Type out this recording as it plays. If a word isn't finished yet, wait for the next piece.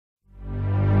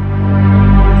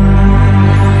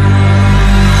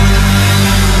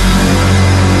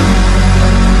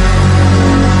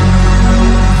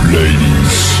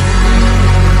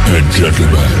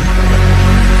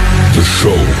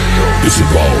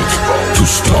about to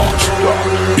start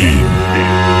in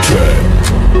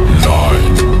 10,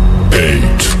 9,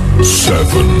 8,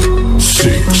 7,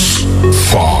 6,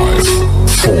 5,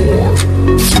 4,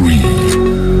 3,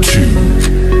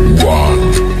 2,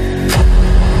 1.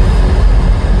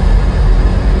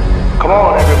 Come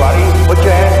on, everybody, put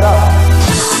your hands up.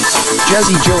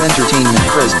 Jazzy Joe Entertainment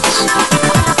presents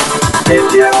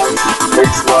India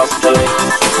Mixmasters.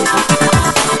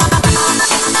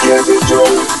 Jazzy Joe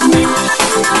meets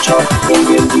Top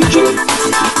Indian DJ.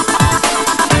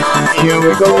 Here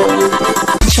we go.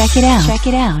 Check it out. Check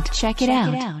it out. Check it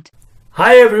out.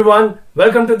 Hi everyone,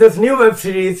 welcome to this new web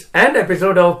series and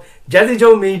episode of Jazzy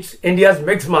Joe Meets India's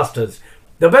Mixmasters,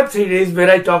 the web series where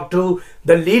I talk to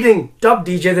the leading top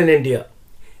DJs in India.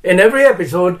 In every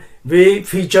episode, we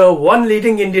feature one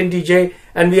leading Indian DJ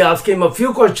and we ask him a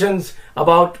few questions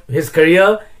about his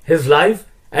career, his life,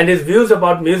 and his views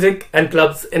about music and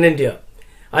clubs in India.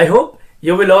 I hope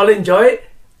you will all enjoy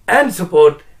and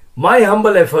support my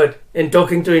humble effort in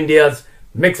talking to India's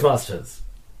Mixmasters.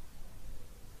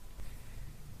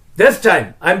 This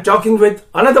time, I'm talking with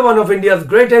another one of India's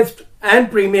greatest and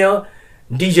premier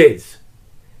DJs.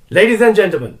 Ladies and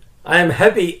gentlemen, I am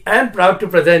happy and proud to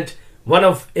present one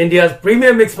of India's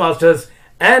premier Mixmasters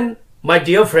and my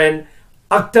dear friend,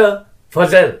 Akhtar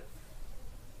Fazel.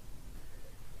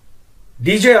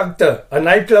 DJ Akhtar, a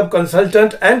nightclub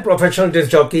consultant and professional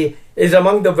disc jockey, is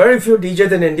among the very few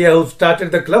DJs in India who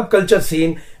started the club culture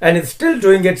scene and is still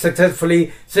doing it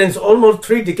successfully since almost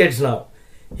 3 decades now.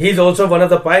 He is also one of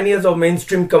the pioneers of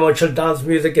mainstream commercial dance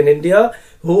music in India,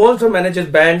 who also manages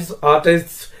bands,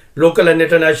 artists, local and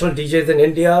international DJs in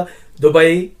India,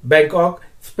 Dubai, Bangkok,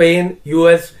 Spain,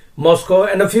 US, Moscow,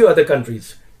 and a few other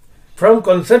countries. From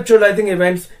conceptualizing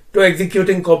events to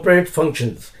executing corporate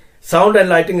functions, sound and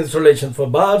lighting installation for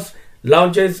bars,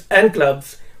 lounges, and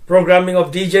clubs, programming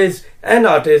of DJs and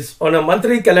artists on a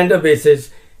monthly calendar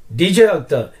basis, DJ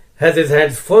Akhtar has his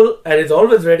hands full and is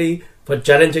always ready for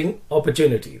challenging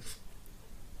opportunities.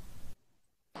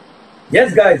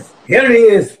 Yes, guys, here he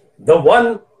is, the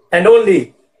one and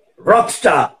only rock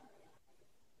star,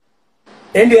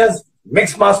 India's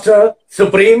Mixmaster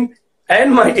Supreme,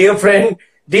 and my dear friend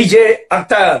DJ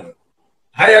Akhtar.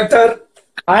 Hi Akhtar.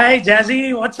 Hi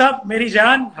Jazzy, what's up, Meri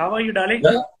Jaan? How are you, darling?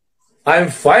 I'm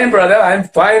fine, brother. I'm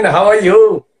fine. How are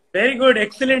you? Very good,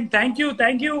 excellent. Thank you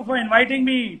for inviting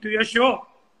me to your show.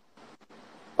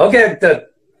 Okay, Akhtar.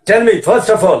 Tell me, first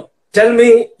of all, tell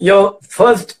me your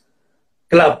first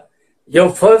club, your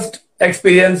first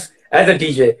experience as a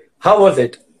DJ. How was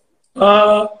it?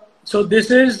 So this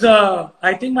is,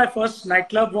 I think my first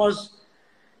nightclub was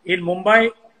in Mumbai.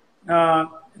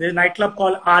 There's a nightclub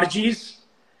called RG's.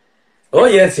 Oh,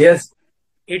 yes.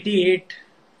 88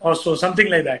 or so, something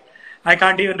like that. I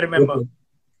can't even remember.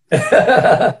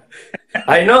 Okay.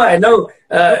 I know.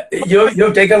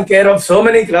 You've taken care of so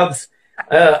many clubs.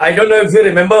 I don't know if you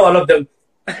remember all of them.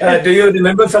 Do you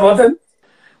remember some of them?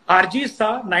 RG's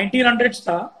था, 1900s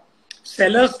था,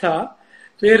 Sellers था,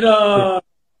 फिर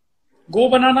Go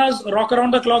Bananas Rock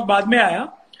Around the Clock बाद में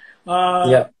आया.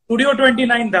 Studio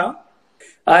 29 था.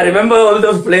 I remember all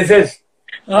those places.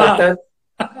 What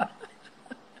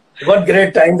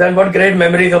great times and what great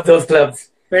memories of those clubs.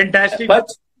 Fantastic.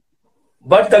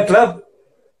 But the club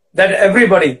that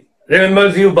everybody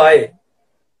remembers you by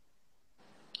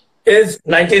is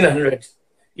 1900s.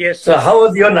 Yes. So how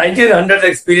was your 1900s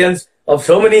experience of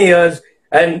so many years?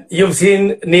 And you've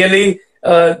seen nearly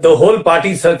the whole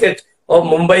party circuit of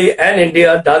Mumbai and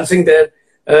India dancing there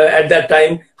at that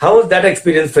time. How was that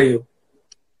experience for you?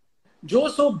 Joe,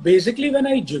 so basically when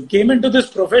I came into this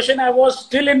profession, I was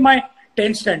still in my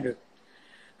 10th standard.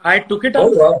 I took it up.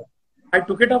 Oh, wow. I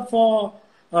took it up for,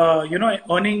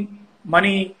 earning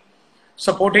money,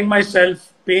 supporting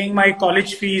myself, paying my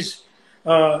college fees,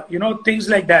 things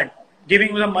like that.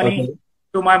 Giving the money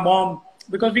to my mom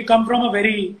because we come from a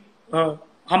very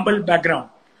humble background.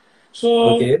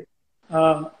 So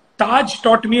Taj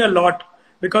taught me a lot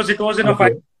because it was in a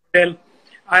 5-star hotel.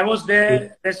 I was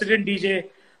there resident DJ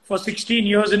for 16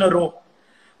 years in a row,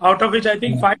 out of which I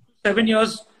think 5 to 7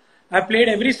 years I played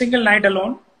every single night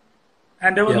alone,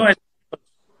 and there was no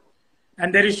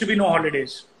and there used to be no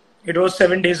holidays. It was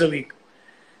 7 days a week.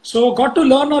 So got to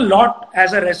learn a lot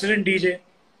as a resident DJ.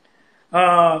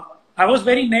 I was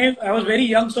very naive. I was very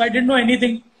young, so I didn't know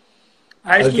anything.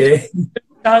 I used to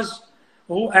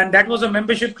and that was a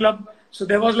membership club. So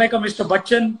there was like a Mr.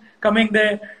 Bachchan coming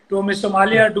there, to a Mr.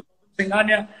 Malia, to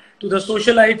Singhania, to the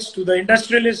socialites, to the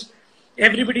industrialists,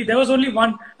 everybody. There was only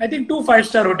one, I think 2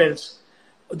 5-star hotels,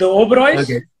 the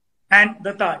Oberoi's and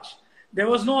the Taj. There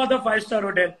was no other 5-star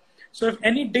hotel. So if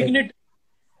any dignity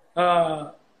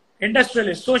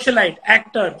industrialist, socialite,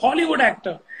 actor, Hollywood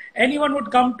actor, anyone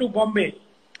would come to Bombay,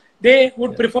 they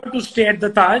would prefer to stay at the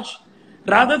Taj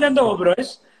rather than the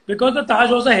Oberoi's because the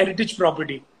Taj was a heritage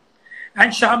property.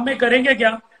 And Sham mein karenge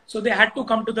kya? So they had to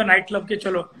come to the nightclub. Ke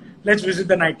chalo, let's visit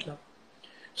the nightclub.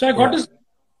 So I got to see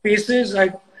faces.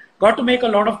 I got to make a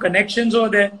lot of connections over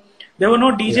there. There were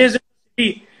no DJs in the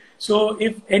city. So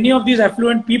if any of these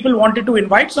affluent people wanted to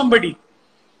invite somebody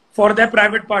for their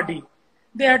private party,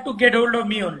 they had to get hold of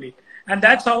me only. And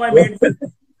that's how I made it.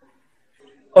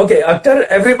 Okay, Akhtar,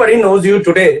 everybody knows you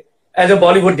today as a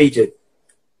Bollywood DJ.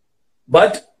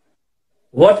 But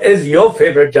what is your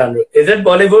favorite genre? Is it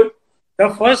Bollywood? The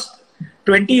first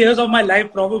 20 years of my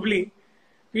life, probably,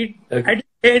 I didn't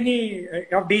play any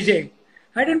of DJing.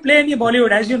 I didn't play any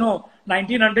Bollywood. As you know,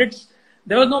 1900s,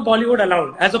 there was no Bollywood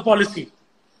allowed as a policy.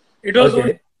 It was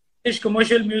only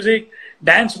commercial music,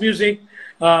 dance music,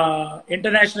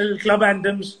 international club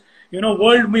anthems,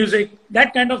 world music,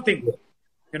 that kind of thing.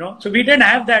 So we didn't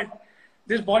have that.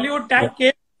 This Bollywood tag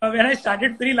came when I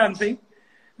started freelancing.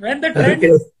 When the trend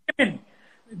came in,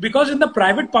 because in the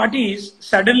private parties,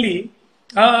 suddenly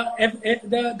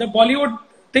the Bollywood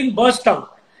thing burst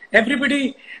out.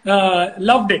 Everybody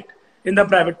loved it in the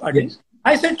private parties.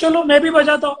 I said, "Chalo, मैं भी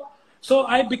बजाता हूँ." So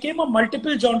I became a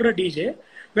multiple genre DJ.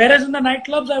 Whereas in the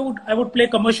nightclubs, I would play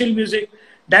commercial music,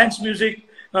 dance music,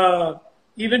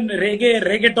 even reggae,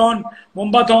 reggaeton,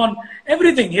 mumbathon,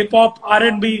 everything, hip hop,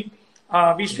 R&B.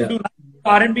 We used to do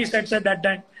R&B sets at that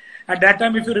time. At that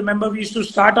time, if you remember, we used to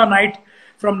start our night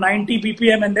from 90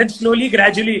 ppm and then slowly,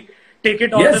 gradually take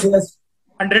it on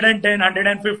 110,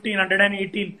 115,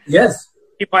 118. Yes.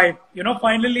 55,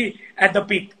 finally at the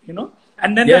peak,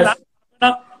 And then the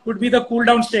last would be the cool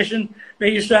down station where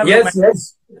you used to have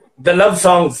the love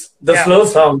songs, the slow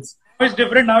songs. Now it's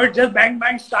different. Now it's just bang,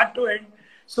 bang, start to end.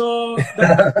 So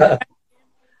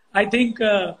I think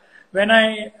when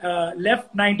I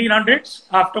left 1900s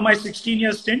after my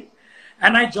 16-year stint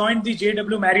and I joined the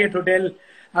JW Marriott Hotel,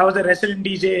 I was a resident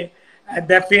DJ at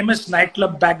their famous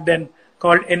nightclub back then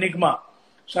called Enigma.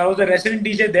 So I was a resident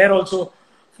DJ there also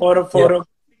for 6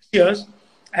 years.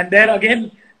 And there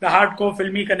again, the hardcore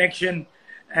filmy connection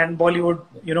and Bollywood,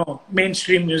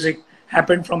 mainstream music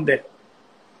happened from there.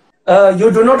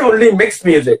 You do not only mix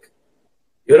music,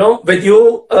 with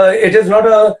you, it is not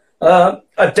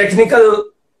a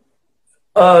technical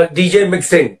DJ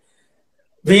mixing.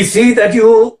 We see that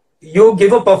you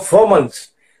give a performance.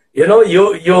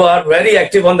 You are very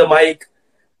active on the mic.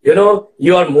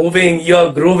 You are moving, you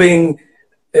are grooving.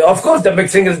 Of course, the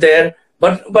mixing is there,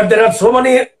 but there are so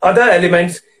many other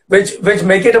elements which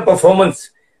make it a performance.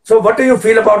 So what do you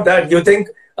feel about that? Do you think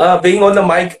being on the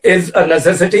mic is a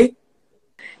necessity?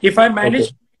 If I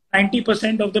manage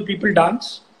 90% of the people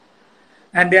dance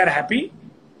and they are happy,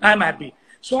 I'm happy.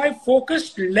 So I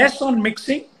focused less on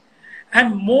mixing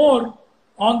and more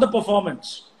on the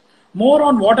performance, more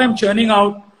on what I'm churning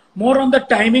out, more on the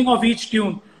timing of each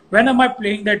tune. When am I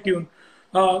playing that tune?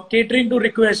 Catering to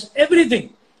requests,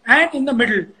 everything. And in the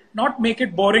middle, not make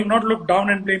it boring, not look down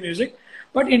and play music,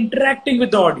 but interacting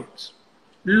with the audience.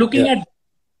 Looking at,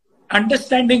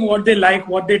 understanding what they like,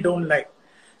 what they don't like.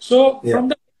 So from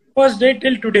the first day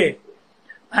till today,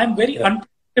 I'm very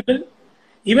unpredictable.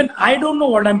 Even I don't know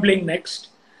what I'm playing next.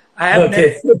 I have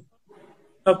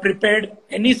never prepared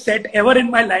any set ever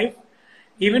in my life.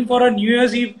 Even for a New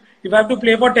Year's Eve, if I have to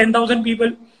play for 10,000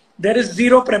 people, there is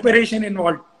zero preparation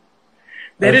involved.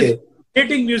 There is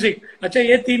creating music. अच्छा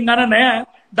ये 3 गाना नया है,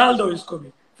 डाल दो इसको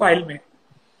भी file में.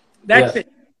 That's it.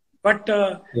 But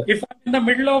if I'm in the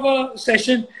middle of a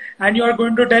session and you are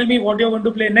going to tell me what you're going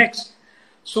to play next,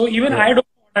 so even I don't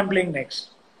know what I'm playing next.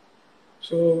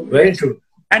 So very true.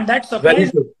 And that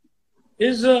surprise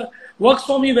is works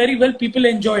for me very well. People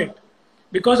enjoy it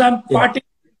because I'm partying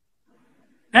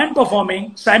and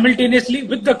performing simultaneously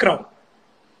with the crowd,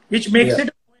 which makes it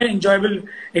an enjoyable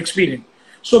experience.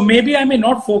 So maybe I may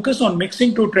not focus on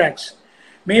mixing 2 tracks.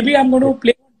 Maybe I'm going to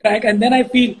play one track and then I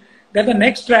feel that the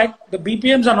next track, the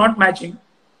BPMs are not matching.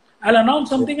 I'll announce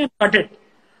something and cut it.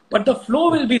 But the flow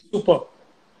will be super.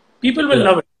 People will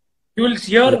love it. You will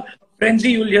hear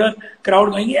frenzy, you will hear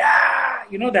crowd going,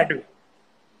 that way.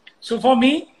 So for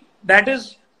me, that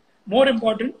is more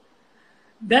important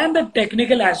than the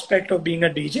technical aspect of being a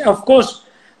DJ. Of course,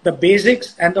 the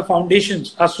basics and the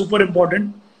foundations are super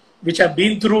important, which I've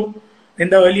been through in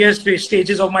the earlier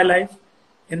stages of my life,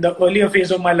 in the earlier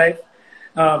phase of my life.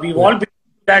 We've all been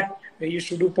through that. We used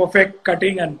to do perfect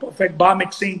cutting and perfect bar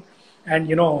mixing and,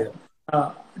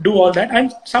 do all that.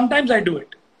 And sometimes I do it.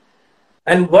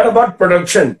 And what about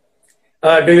production?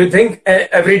 Do you think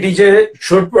every DJ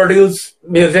should produce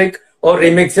music or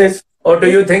remixes? or do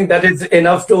you think that is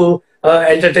enough to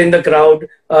entertain the crowd?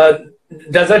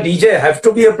 Does a DJ have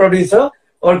to be a producer,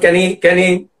 or can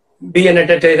he be an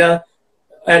entertainer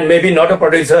and maybe not a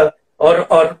producer,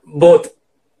 or both?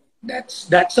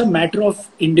 That's a matter of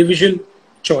individual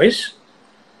choice.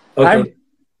 Okay.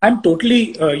 I'm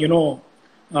totally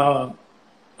a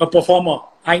performer.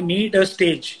 I need a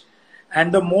stage,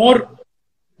 and the more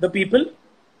the people,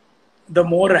 the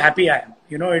more happy I am.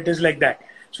 It is like that.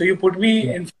 So you put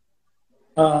me in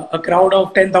a crowd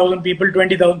of 10,000 people,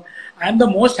 20,000. I'm the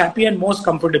most happy and most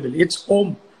comfortable. It's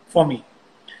home for me.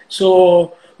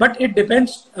 So, but it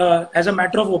depends as a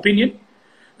matter of opinion.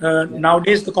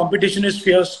 Nowadays, the competition is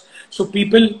fierce. So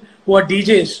people who are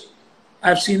DJs,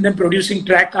 I've seen them producing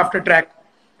track after track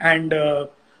and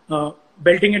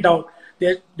belting it out.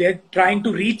 They're trying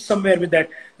to reach somewhere with that.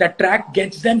 That track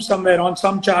gets them somewhere on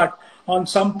some chart, on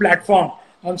some platform,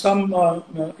 on some,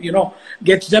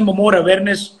 gets them more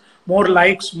awareness, more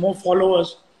likes, more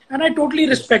followers. And I totally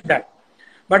respect that.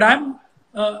 But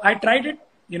I tried it,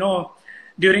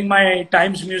 during my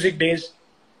Times Music days.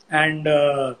 And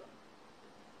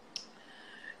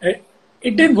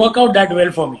it didn't work out that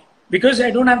well for me because I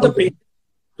don't have the patience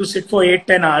to sit for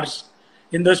 8-10 hours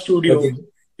in the studio. Okay.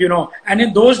 And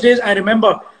in those days, I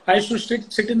remember I used to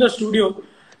sit in the studio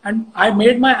and I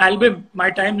made my album, my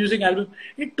Time Music album.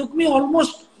 It took me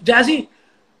almost, Jazzy,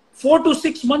 4 to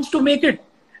 6 months to make it.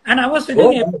 And I was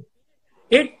sitting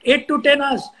 8 to 10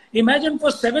 hours. Imagine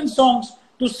for 7 songs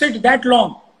to sit that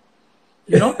long,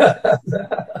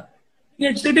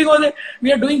 It's sitting over there.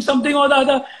 We are doing something or the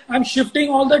other. I'm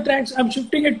shifting all the tracks. I'm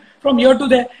shifting it from here to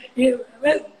there.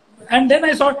 Well, and then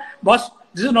I thought, boss,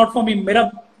 this is not for me.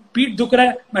 Mera peeth dukh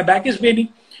raha hai, my back is paining.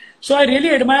 So I really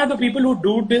admire the people who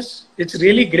do this. It's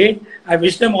really great. I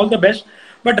wish them all the best.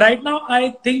 But right now,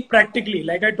 I think practically,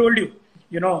 like I told you,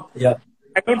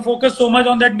 I don't focus so much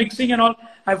on that mixing and all.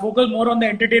 I focus more on the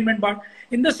entertainment part.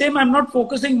 In the same, I'm not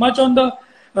focusing much on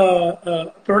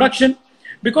the production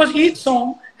because each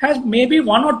song has maybe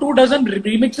 1 or 2 dozen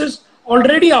remixes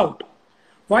already out.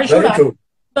 Why should I be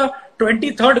the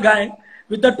 23rd guy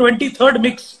with the 23rd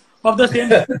mix of the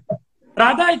same?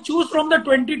 Rather, I choose from the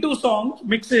 22 songs,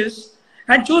 mixes,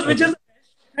 and choose which is the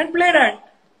best and play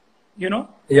that.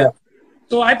 Yeah.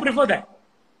 So I prefer that.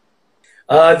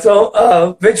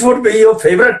 So which would be your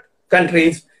favorite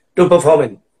countries to perform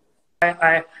in?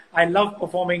 I love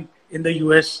performing in the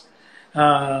US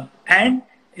and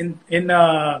in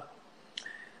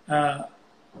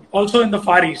also in the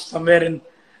Far East, somewhere in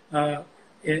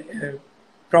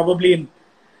probably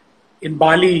in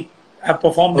Bali. I've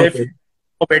performed there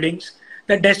for weddings.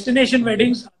 The destination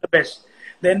weddings are the best.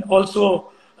 Then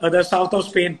also the south of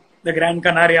Spain, the Gran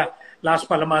Canaria, Las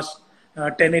Palmas,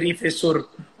 Tenerife, Sur.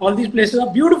 All these places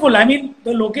are beautiful. I mean,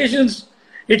 the locations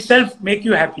itself make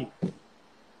you happy.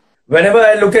 Whenever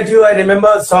I look at you, I remember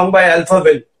a song by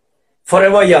Alphaville,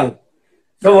 Forever Young.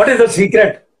 So what is the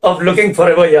secret of looking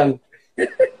forever young?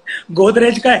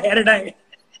 Godrej ka hair dye.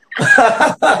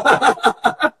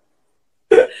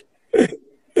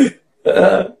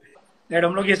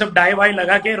 हम लोग ये सब die Y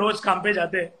लगा के रोज काम पे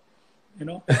जाते हैं,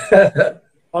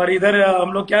 और इधर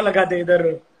हम लोग क्या लगाते हैं इधर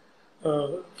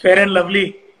fair and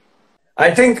lovely.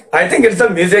 I think it's the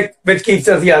music which keeps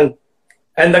us young,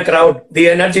 and the crowd, the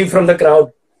energy from the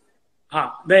crowd.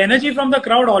 The energy from the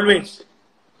crowd always.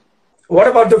 What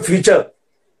about the future,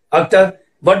 Akhtar?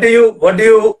 What do you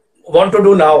want to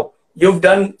do now? You've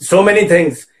done so many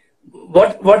things.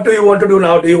 What do you want to do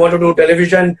now? Do you want to do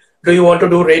television? Do you want to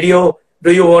do radio?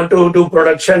 Do you want to do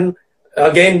production?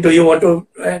 Again, do you want to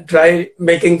try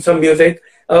making some music?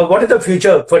 What is the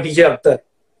future for DJ Akhtar?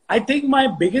 I think my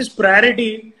biggest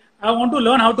priority, I want to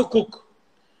learn how to cook.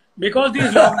 Because these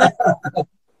lockdowns,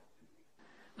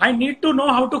 I need to know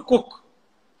how to cook.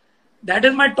 That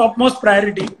is my topmost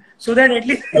priority. So that at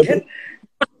least I can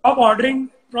stop ordering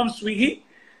from Swiggy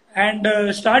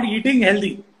and start eating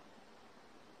healthy.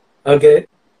 Okay.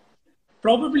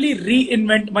 Probably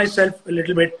reinvent myself a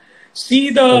little bit. See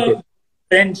the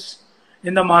trends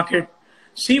in the market.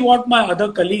 See what my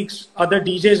other colleagues, other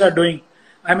DJs are doing.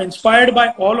 I'm inspired by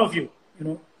all of you.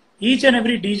 Each and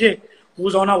every DJ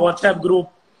who's on a WhatsApp group,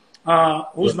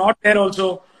 who's not there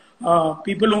also,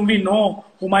 people whom we know,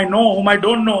 whom I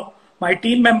don't know, my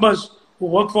team members who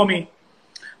work for me.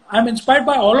 I'm inspired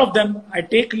by all of them. I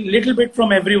take a little bit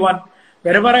from everyone.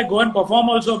 Wherever I go and perform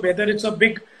also, whether it's a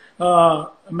big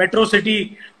metro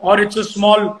city or it's a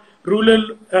small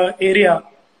rural area,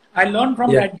 I learn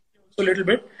from that a little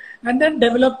bit and then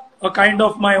develop a kind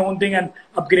of my own thing and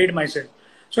upgrade myself.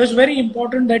 So it's very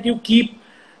important that you keep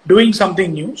doing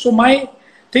something new. So my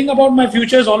thing about my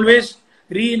future is always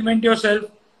reinvent yourself,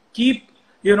 keep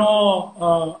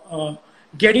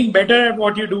getting better at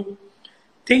what you do.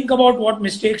 Think about what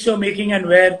mistakes you're making and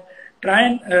where. Try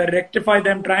and rectify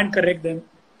them. Try and correct them.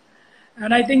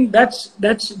 And I think that's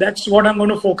what I'm going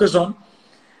to focus on.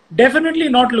 Definitely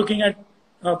not looking at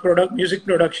music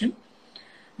production,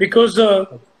 because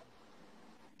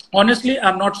honestly,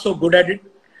 I'm not so good at it,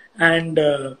 and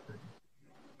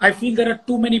I feel there are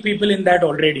too many people in that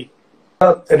already.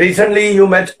 Recently, you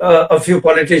met a few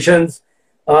politicians.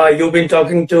 You've been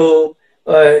talking to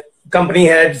company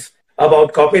heads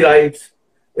about copyrights,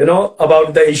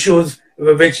 about the issues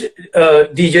which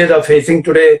DJs are facing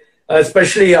today,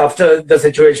 especially after the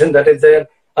situation that is there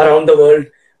around the world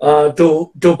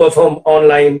to perform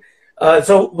online.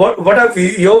 So what are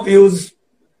your views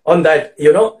on that?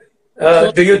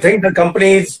 Do you think the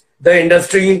companies, the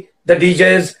industry, the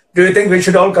DJs, do you think we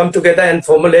should all come together and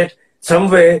formulate some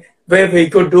way where we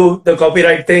could do the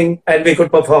copyright thing and we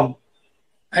could perform?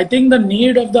 I think the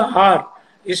need of the hour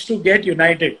is to get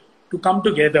united, to come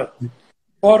together.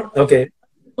 For to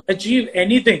achieve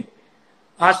anything,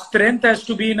 our strength has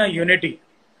to be in a unity.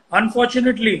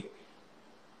 Unfortunately,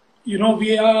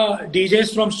 we are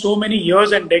DJs from so many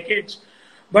years and decades,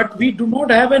 but we do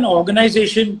not have an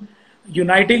organization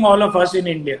uniting all of us in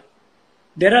India.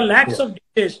 There are lakhs of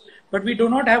DJs, but we do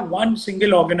not have one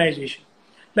single organization.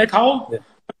 Like how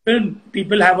film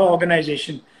people have an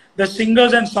organization, the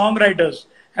singers and songwriters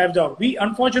have we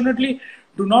unfortunately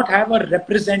do not have a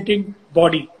representing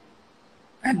body,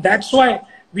 and that's why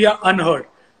we are unheard.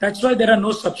 That's why there are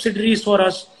no subsidiaries for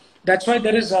us. That's why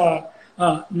there is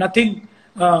nothing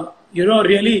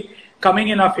really coming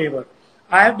in our favor.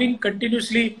 I have been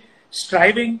continuously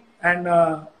striving and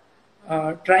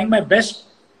trying my best.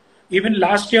 Even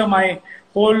last year, my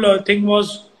whole thing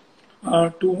was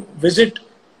to visit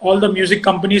all the music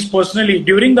companies personally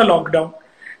during the lockdown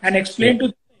and explain to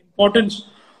them the importance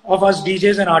of us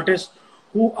DJs and artists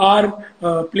who are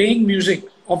playing music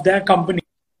of their company.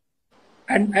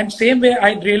 And same way,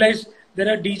 I realized there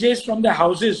are DJs from their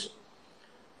houses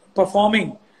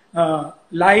performing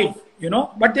live,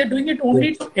 but they're doing it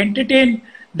only to entertain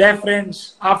their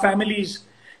friends, our families,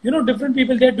 different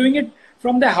people. They're doing it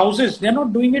from their houses. They're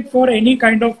not doing it for any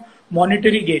kind of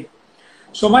monetary gain.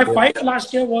 So my fight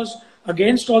last year was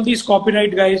against all these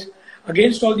copyright guys,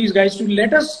 against all these guys, to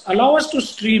allow us to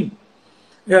stream.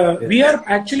 We are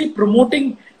actually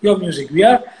promoting your music. We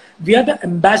are the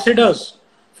ambassadors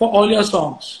for all your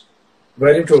songs.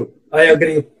 Very true. I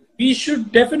agree. We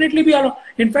should definitely be allowed.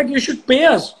 In fact, you should pay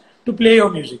us to play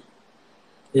your music.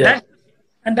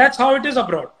 And that's how it is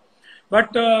abroad.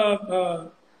 But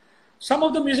some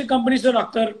of the music companies are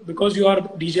Akhtar, because you are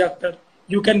DJ Akhtar,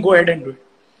 you can go ahead and do it.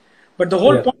 But the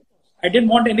whole point, I didn't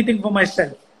want anything for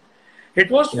myself.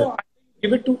 It was for I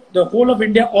give it to the whole of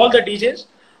India, all the DJs,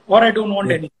 or I don't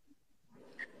want anything.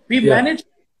 We managed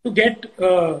to get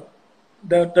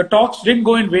the talks didn't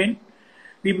go in vain.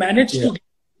 We managed to get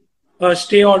a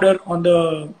stay order on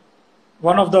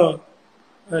one of the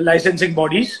licensing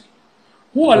bodies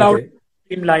who allowed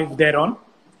stream live thereon,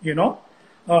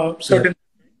 certain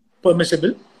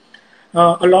permissible,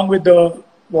 along with the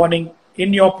warning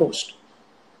in your post.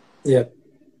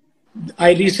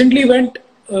 I recently went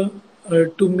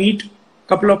to meet a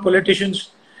couple of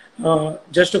politicians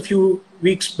just a few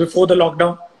weeks before the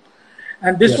lockdown,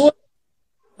 and this was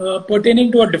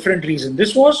pertaining to a different reason.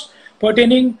 This was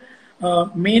pertaining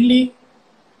mainly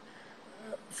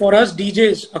for us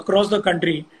DJs across the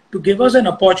country to give us an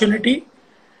opportunity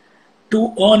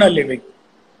to earn a living.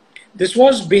 This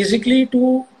was basically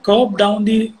to curb down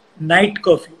the night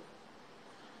curfew.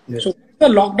 So when the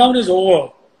lockdown is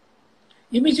over,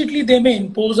 immediately they may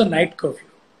impose a night curfew.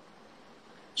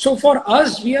 So for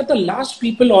us, we are the last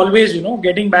people always,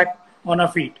 getting back on our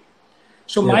feet.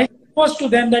 So my thing was to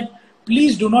them that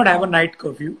please do not have a night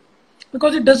curfew,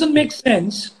 because it doesn't make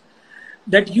sense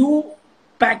that you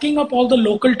packing up all the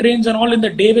local trains and all in the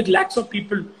day with lakhs of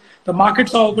people. The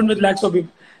markets are open with lakhs of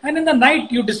people. And in the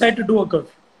night, you decide to do a curfew.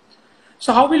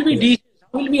 So how will we DJs,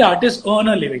 how will we artists earn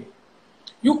a living?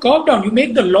 You curb down, you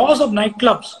make the laws of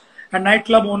nightclubs and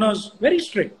nightclub owners very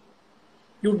strict.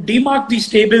 You demark these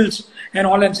tables and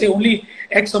all and say only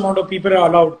X amount of people are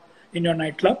allowed in your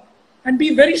nightclub, and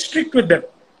be very strict with them,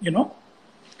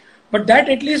 But that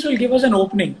at least will give us an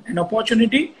opening, an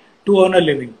opportunity to earn a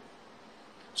living.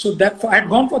 So that I had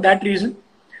gone for that reason.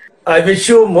 I wish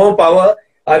you more power.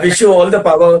 I wish you all the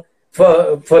power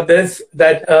for this.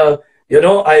 That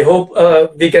I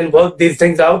hope we can work these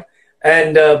things out.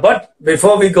 And but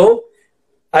before we go,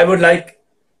 I would like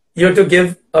you to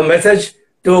give a message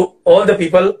to all the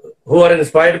people who are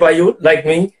inspired by you, like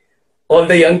me, all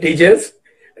the young DJs.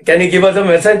 Can you give us a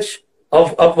message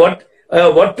of what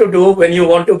what to do when you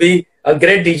want to be a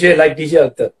great DJ like DJ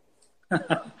Akhtar?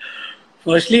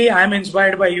 Firstly, I'm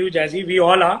inspired by you, Jazzy. We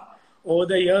all are. Over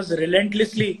the years,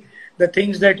 relentlessly, the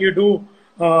things that you do.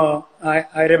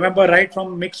 I remember right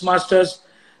from Mixmasters,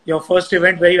 your first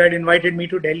event where you had invited me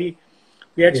to Delhi.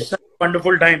 We had such a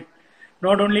wonderful time.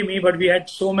 Not only me, but we had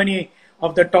so many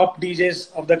of the top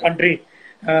DJs of the country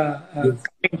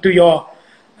coming to your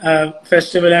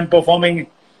festival and performing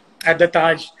at the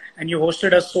Taj. And you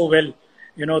hosted us so well.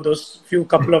 You know, those few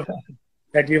couple of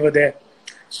that we were there.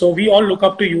 So we all look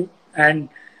up to you, and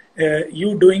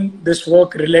you doing this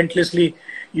work relentlessly.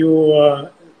 You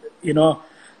know,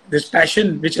 this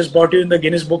passion which has brought you in the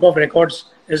Guinness Book of Records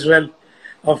as well,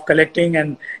 of collecting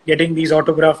and getting these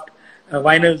autographed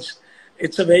vinyls.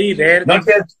 It's a very rare. Not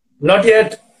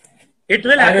yet. It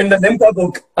will happen.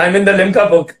 I'm in the Limca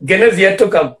book. Guinness yet to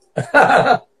come.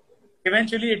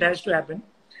 Eventually, it has to happen.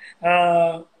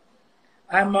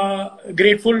 I'm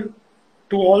grateful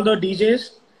to all the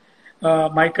DJs,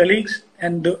 my colleagues,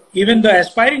 and even the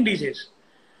aspiring DJs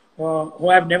who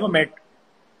I've never met.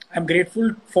 I'm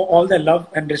grateful for all their love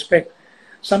and respect.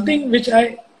 Something which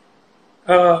I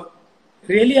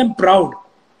really am proud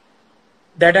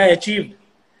that I achieved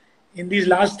in these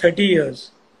last 30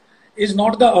 years is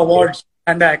not the awards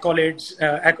and the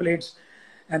accolades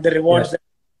and the rewards.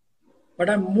 But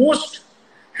I'm most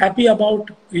happy about,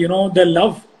 you know, the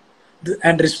love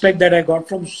and respect that I got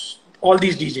from all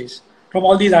these DJs, from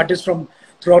all these artists from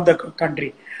throughout the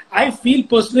country. I feel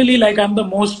personally like I'm the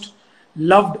most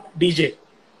loved DJ.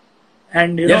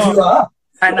 And you know,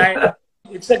 and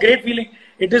it's a great feeling.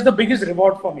 It is the biggest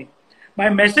reward for me. My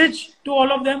message to all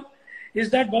of them is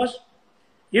that, boss,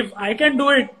 if I can do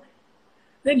it,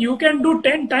 then you can do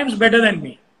 10 times better than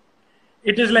me.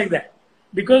 It is like that.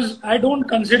 Because I don't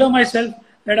consider myself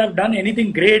that I've done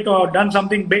anything great or done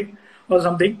something big or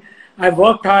something. I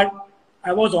worked hard.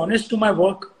 I was honest to my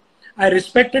work. I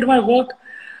respected my work,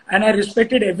 and I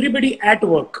respected everybody at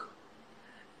work.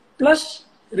 Plus,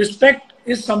 respect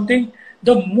is something,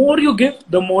 the more you give,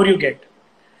 the more you get.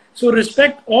 So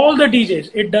respect all the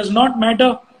DJs. It does not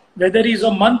matter whether he's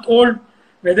a month old,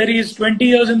 whether he's 20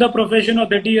 years in the profession or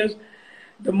 30 years.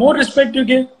 The more respect you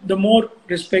give, the more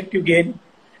respect you gain.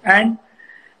 And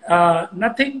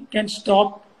nothing can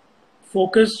stop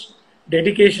focus,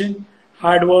 dedication,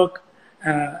 hard work.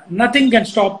 Nothing can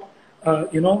stop,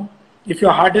 you know, if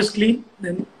your heart is clean,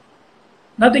 then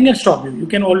nothing can stop you.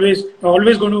 You're always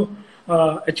going to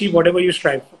achieve whatever you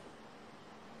strive for.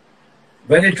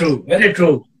 Very true. Very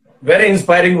true. Very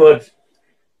inspiring words.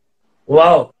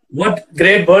 Wow. What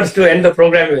great words to end the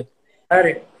program with.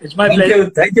 Harry, it's my pleasure.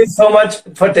 Thank you so much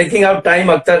for taking out time,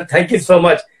 Akhtar. Thank you so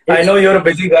much. I know you're a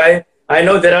busy guy. I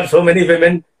know there are so many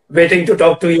women waiting to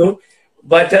talk to you.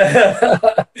 But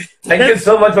thank you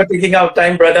so much for taking out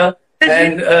time, brother.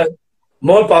 And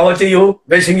more power to you.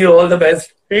 Wishing you all the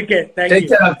best. Take care. Thank you. Take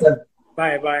care, Akhtar.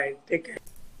 Bye. Take care.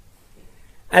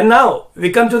 And now we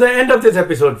come to the end of this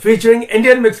episode featuring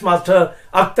Indian Mixmaster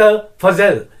Akhtar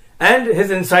Fazel and his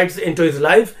insights into his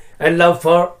life and love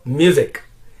for music.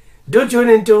 Do tune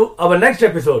into our next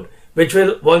episode, which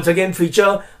will once again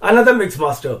feature another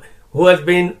Mixmaster who has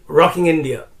been rocking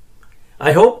India.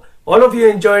 I hope all of you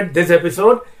enjoyed this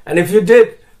episode, and if you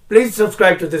did, please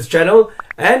subscribe to this channel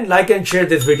and like and share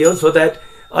this video so that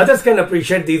others can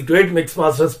appreciate these great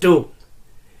Mixmasters too.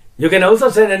 You can also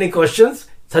send any questions,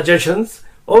 suggestions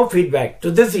or feedback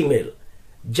to this email,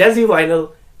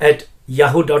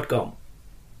 jazzyvinyl@yahoo.com.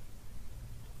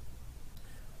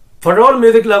 For all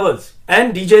music lovers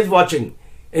and DJs watching,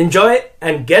 enjoy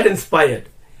and get inspired.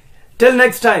 Till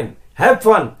next time, have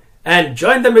fun and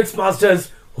join the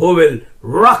Mixmasters who will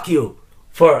rock you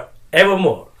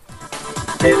forevermore.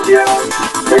 India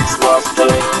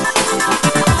Mixmaster.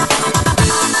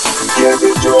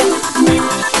 Jazzy Joe,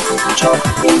 top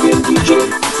Indian DJ.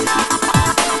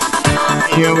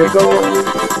 Here we go.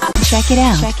 Check it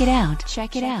out. Check it out.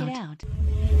 Check it out. Check it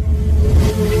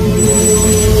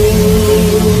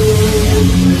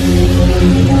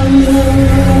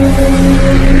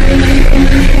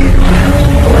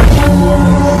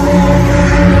out.